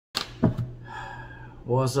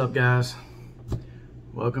What's up, guys?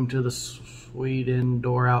 Welcome to the Sweet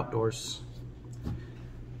Indoor Outdoors.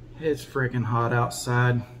 It's freaking hot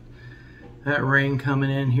outside. That rain coming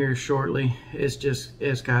in here shortly,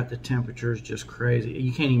 it's got the temperatures just crazy.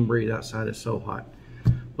 You can't even breathe outside, it's so hot.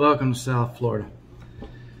 Welcome to South Florida.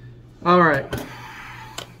 All right,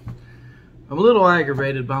 I'm a little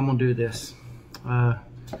aggravated, but I'm gonna do this.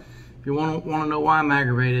 If you want to know why I'm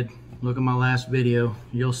aggravated, look at my last video,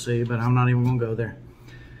 you'll see, but I'm not even gonna go there.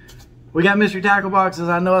 We got mystery tackle boxes.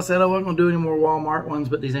 I know I said I wasn't gonna do any more Walmart ones,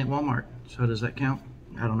 but these ain't Walmart. So does that count?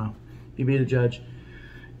 I don't know. You be the judge.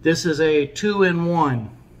 This is a 2-in-1.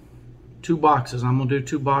 2 boxes. I'm gonna do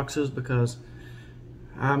 2 boxes because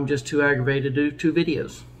I'm just too aggravated to do 2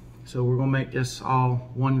 videos. So we're gonna make this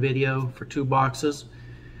all 1 video for 2 boxes.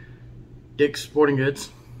 Dick's Sporting Goods.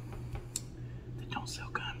 They don't sell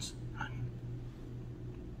guns.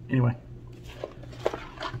 Anyway.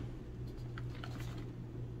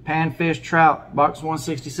 Panfish trout, box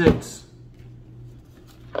 166.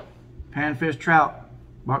 Panfish trout,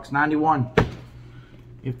 box 91.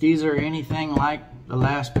 If these are anything like the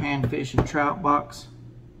last panfish and trout box,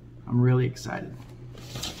 I'm really excited.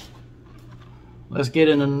 Let's get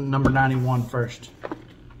into number 91 first.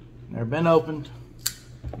 Never been opened.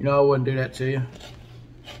 You know I wouldn't do that to you.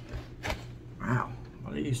 Wow,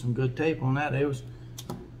 well, they used some good tape on that. They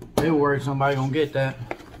were worried somebody gonna get that.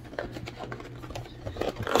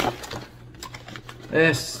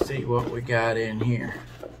 Let's see what we got in here.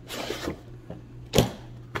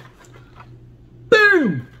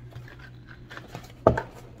 Boom!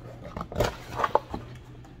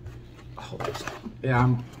 Oh,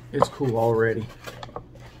 yeah, it's cool already.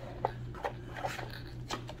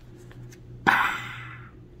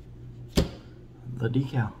 The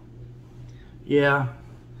decal. Yeah,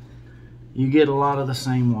 you get a lot of the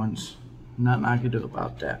same ones. Nothing I could do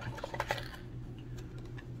about that.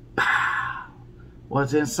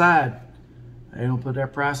 What's inside? They don't put their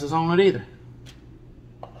prices on it either.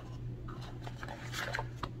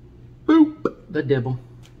 Boop! The dibble.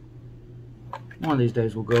 One of these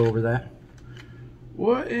days we'll go over that.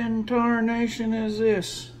 What in tarnation is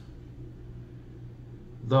this?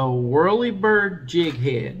 The Whirlybird Jig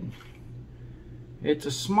Head. It's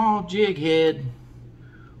a small jig head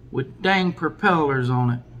with dang propellers on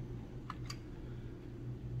it.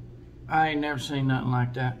 I ain't never seen nothing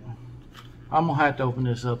like that. I'm gonna have to open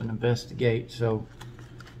this up and investigate so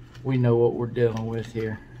we know what we're dealing with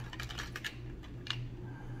here.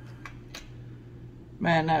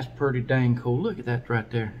 Man, that's pretty dang cool. Look at that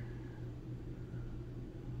right there.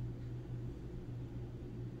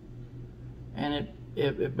 And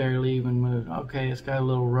it barely even moved. Okay, it's got a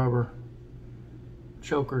little rubber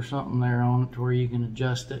choker or something there on it to where you can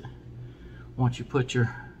adjust it once you put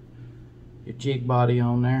your jig body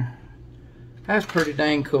on there. That's pretty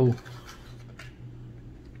dang cool.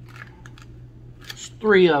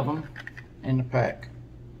 3 of them in the pack.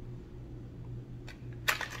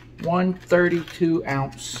 132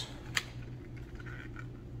 ounce.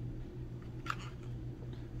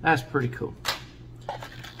 That's pretty cool.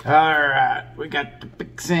 All right, we got the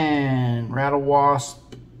Vixen, Rattle Wasp,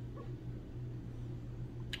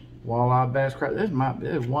 Walleye Bass Crab. This might be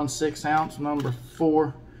 1/6 ounce, number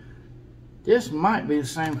 4. This might be the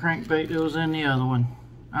same crankbait that was in the other one.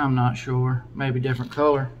 I'm not sure. Maybe different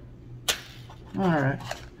color.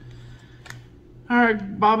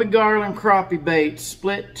 Alright, Bobby Garland crappie bait,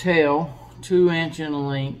 split tail, 2-inch in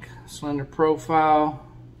length, slender profile,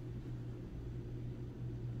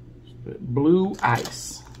 blue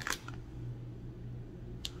ice.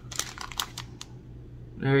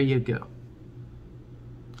 There you go.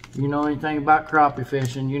 You know anything about crappie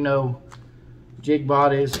fishing, you know jig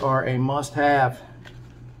bodies are a must-have.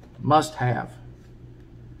 Must-have.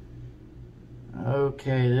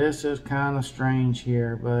 Okay, this is kind of strange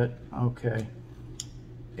here, but okay.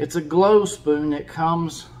 It's a glow spoon that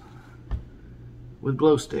comes with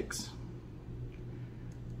glow sticks.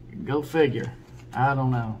 Go figure. I don't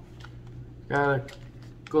know. Got a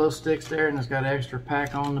glow sticks there and it's got an extra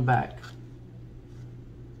pack on the back.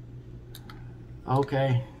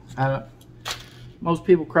 Okay. Most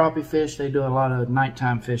people crappie fish, they do a lot of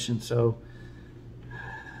nighttime fishing, so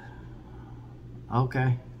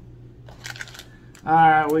okay.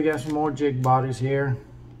 Alright, we got some more jig bodies here.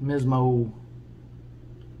 Mismo.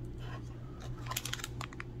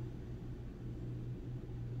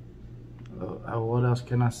 What else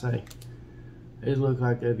can I say? These look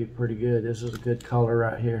like they'd be pretty good. This is a good color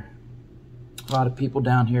right here. A lot of people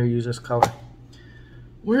down here use this color.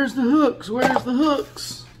 Where's the hooks? Where's the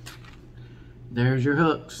hooks? There's your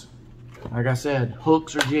hooks. Like I said,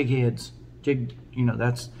 hooks or jig heads. Jig, you know,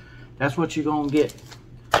 that's That's what you're gonna get.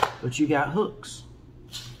 But you got hooks.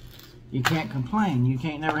 You can't complain. You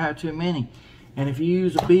can't never have too many. And if you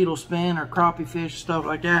use a beetle spin or crappie fish, stuff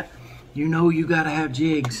like that, you know you gotta have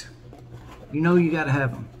jigs. You know you gotta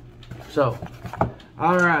have them. So,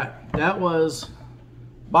 all right, that was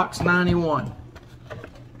box 91.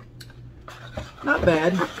 Not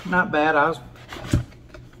bad, not bad.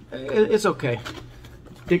 It's okay.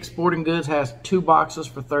 Dick's Sporting Goods has 2 boxes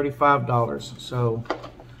for $35, so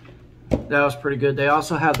that was pretty good. They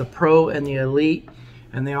also have the Pro and the Elite,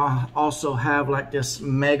 and they also have like this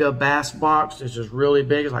Mega Bass box. It's just really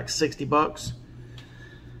big. It's like 60 bucks.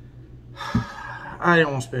 I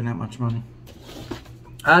didn't want to spend that much money.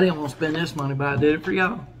 I didn't want to spend this money, but I did it for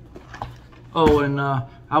y'all. Oh, and I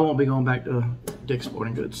won't be going back to Dick's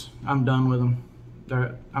Sporting Goods. I'm done with them.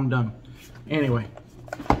 I'm done. Anyway.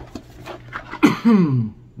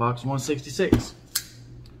 Box 166.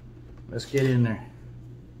 Let's get in there.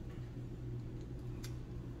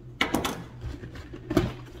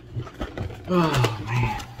 Oh,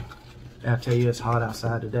 man. I tell you, it's hot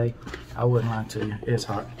outside today. I wouldn't lie to you. It's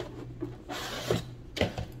hot.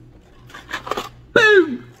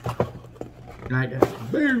 Boom! Like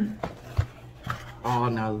that. Boom! Oh,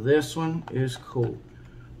 now this one is cool.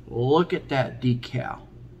 Look at that decal.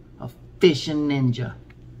 A Fishing Ninja.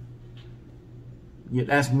 Yeah,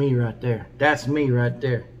 that's me right there. That's me right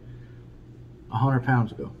there. 100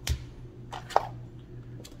 pounds ago.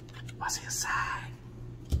 What's inside?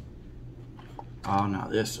 Oh, now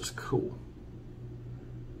this is cool.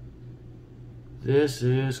 This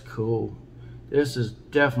is cool. This is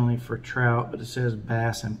definitely for trout, but it says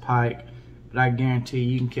bass and pike. But I guarantee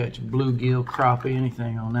you can catch bluegill, crappie,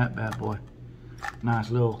 anything on that bad boy. Nice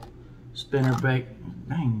little spinner bait.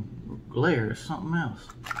 Dang, glare is something else.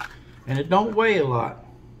 And it don't weigh a lot.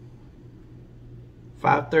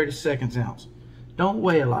 5/32 ounce. Don't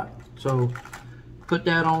weigh a lot. So put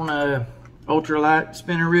that on a ultralight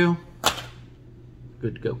spinner reel.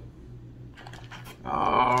 Good to go.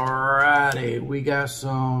 Alrighty, we got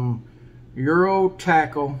some Euro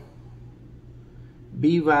Tackle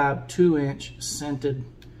B-Vibe 2-inch scented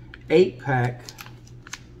 8-pack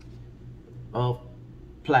of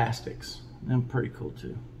plastics. Them pretty cool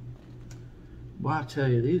too. Well, I tell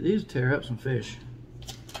you, these tear up some fish.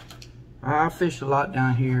 I fish a lot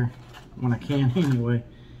down here when I can anyway.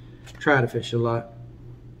 Try to fish a lot.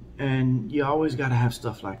 And you always got to have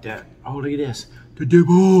stuff like that. Oh, look at this. The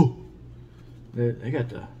Dibble. They got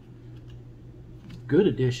the good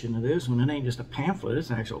edition of this one. It ain't just a pamphlet. It's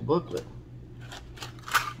an actual booklet.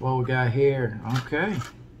 What we got here? Okay.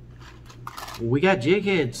 We got jig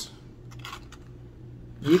heads.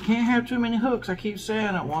 You can't have too many hooks. I keep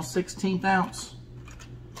saying it. 1/16 ounce.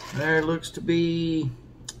 There looks to be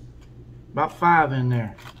about 5 in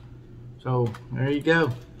there. So there you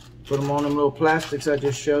go. Put them on them little plastics I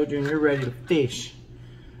just showed you and you're ready to fish.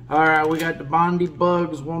 Alright, we got the Bondi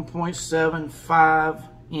Bugs 1.75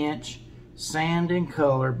 inch sand and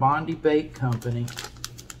color Bondi Bait Company.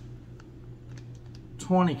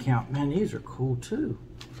 20 count. Man, these are cool too.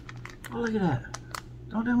 Oh, look at that.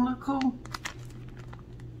 Don't them look cool?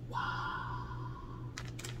 Wow.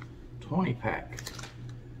 20 pack.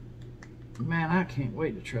 Man, I can't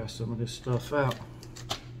wait to try some of this stuff out.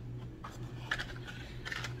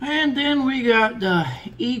 And then we got the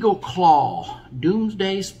Eagle Claw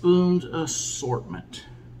Doomsday Spoons Assortment.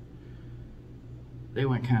 They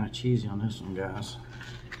went kind of cheesy on this one, guys.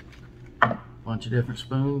 Bunch of different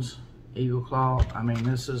spoons. Eagle Claw. I mean,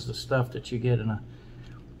 this is the stuff that you get in a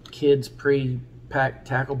kid's pre-packed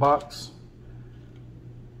tackle box.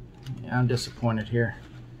 Yeah, I'm disappointed here.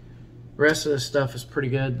 The rest of this stuff is pretty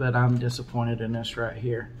good, but I'm disappointed in this right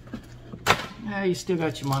here. Yeah, you still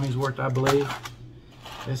got your money's worth, I believe.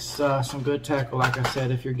 It's some good tackle, like I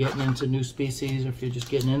said, if you're getting into new species, or if you're just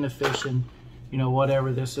getting into fishing, you know,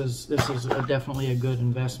 whatever. This is definitely a good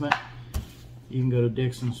investment. You can go to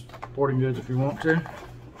Dick's Sporting Goods if you want to.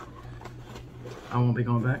 I won't be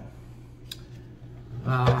going back.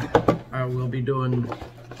 I will be doing,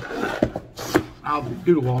 I'll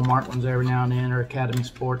do the Walmart ones every now and then, or Academy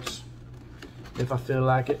Sports if I feel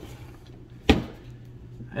like it.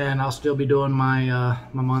 And I'll still be doing my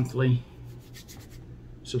my monthly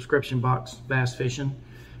subscription box, Bass Fishing.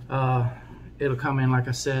 It'll come in, like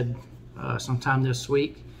I said, sometime this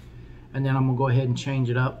week, and then I'm gonna go ahead and change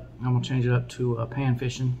it up. I'm gonna change it up to pan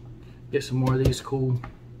fishing, get some more of these cool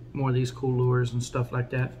lures and stuff like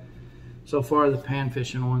that. So far, the pan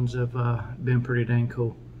fishing ones have been pretty dang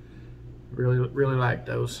cool. Really like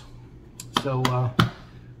those. So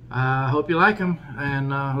I hope you like them,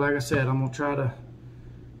 and like I said, I'm gonna try to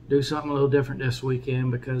do something a little different this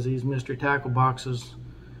weekend, because these mystery tackle boxes,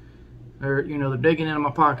 They're, you know, they're digging into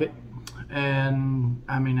my pocket. And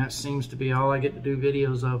I mean, that seems to be all I get to do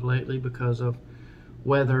videos of lately because of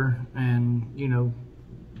weather and, you know,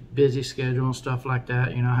 busy schedule and stuff like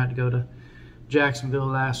that. You know, I had to go to Jacksonville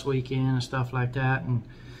last weekend and stuff like that. And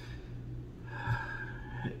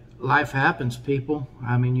life happens, people.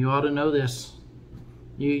 I mean, you ought to know this.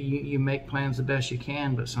 You make plans the best you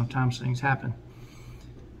can, but sometimes things happen.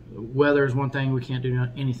 Weather is one thing we can't do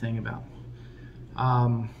anything about.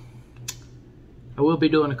 I will be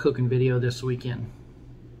doing a cooking video this weekend.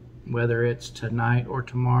 Whether it's tonight or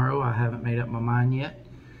tomorrow, I haven't made up my mind yet.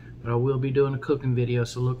 But I will be doing a cooking video,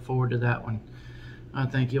 so look forward to that one. I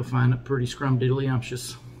think you'll find it pretty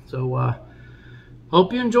scrumdiddlyumptious. So,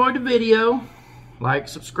 hope you enjoyed the video. Like,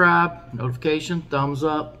 subscribe, notification, thumbs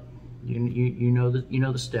up. You know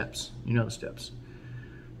the steps. You know the steps.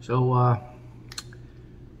 So,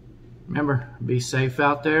 remember, be safe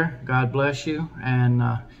out there. God bless you, and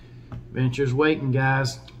adventure's waiting,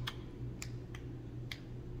 guys.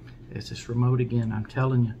 It's this remote again. I'm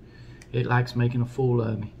telling you, it likes making a fool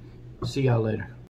of me. See y'all later.